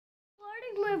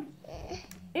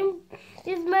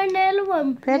Is my nail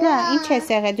one? Բելա, ինչ ես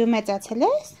եղել, դու մեծացել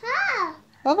ես? Հա։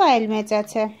 Ով է այլ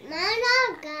մեծացել?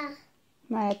 Մանակը։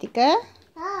 Մարատիկը?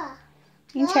 Հա։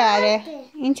 Ինչ է արել?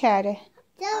 Ինչ է արել?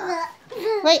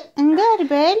 Վայ, ընկար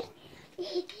բել։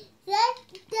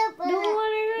 The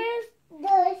winner is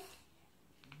this.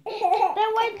 The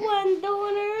white one. The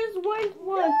winner is white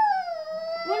one.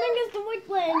 Winning is the white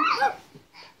one.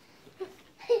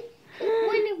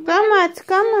 Կամաց,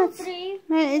 կամաց։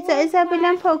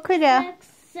 Իզաբելան փոքր է։ 6,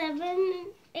 7,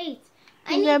 8.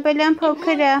 Իզաբելան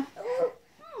փոքր է։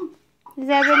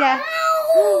 Իզաբելա։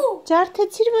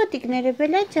 Ջարդեցիր ոտիկները,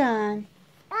 Բելա ջան։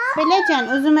 Բելա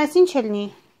ջան, ուզում ես ինչ լինի։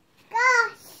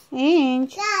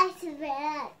 Ինչ։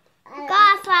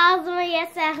 Կաս ուզում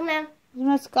ես եղնեմ։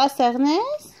 Ուզում ես կաս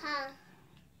եղնես։ Հա։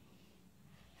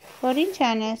 Որ ինչ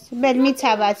անես։ Բել մի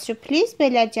ցավացրու, please,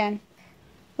 Բելա ջան։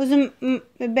 Ուզում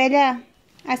Բելա,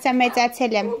 ասա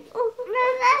մեծացել եմ։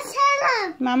 Մեծացել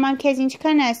եմ։ Մաման քեզ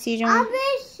ինչքան է սիրում։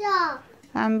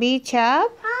 Ամբիչապ։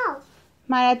 Ամբիչապ։ Հա։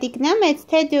 Մարատիկն է մեծ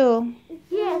թե դու։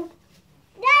 Yes.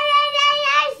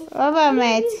 Ով է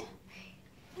մեծ։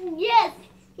 Yes.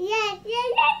 Yes.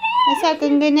 Ասա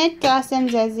կընկնեք կասեմ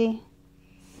ձեզի։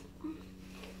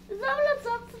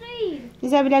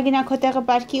 Իզաբելա գնա քո տեղը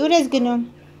պարկի, ուր ես գնում։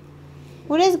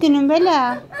 Ուր ես գնում, Բելա։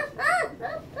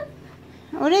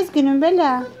 Ուր ես գնում,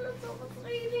 Բելա։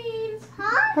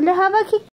 Հələ հավաքի